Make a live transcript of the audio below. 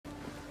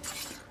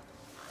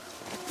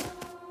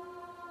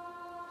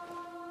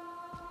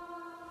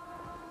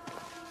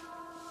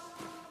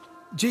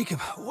Jacob,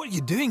 what are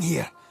you doing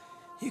here?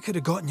 You could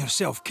have gotten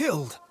yourself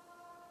killed.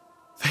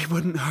 They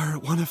wouldn't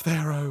hurt one of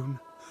their own.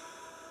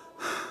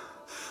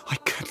 I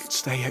couldn't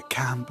stay at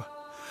camp.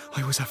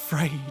 I was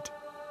afraid.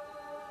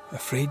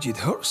 Afraid you'd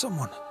hurt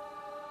someone?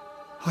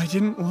 I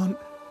didn't want...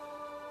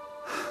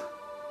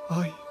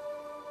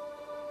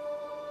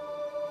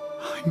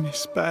 I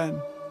miss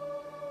Ben.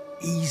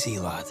 Easy,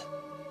 lad.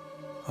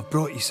 I've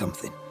brought you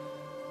something.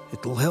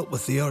 It'll help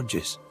with the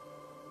urges.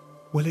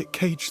 Will it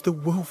cage the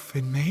wolf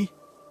in me?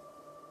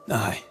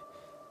 Aye.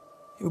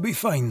 You'll be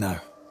fine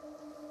now.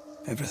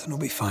 Everything will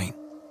be fine.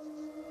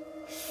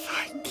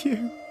 Thank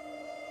you.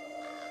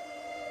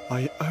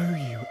 I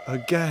owe you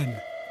again.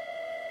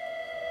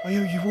 I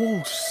owe you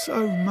all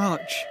so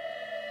much.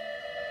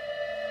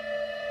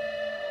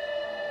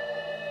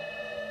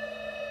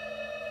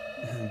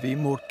 Be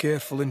more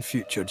careful in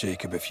future,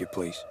 Jacob, if you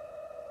please.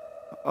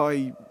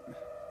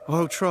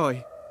 I'll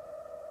try.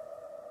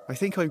 I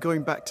think I'm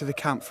going back to the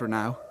camp for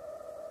now.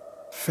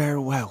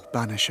 Farewell,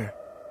 Banisher.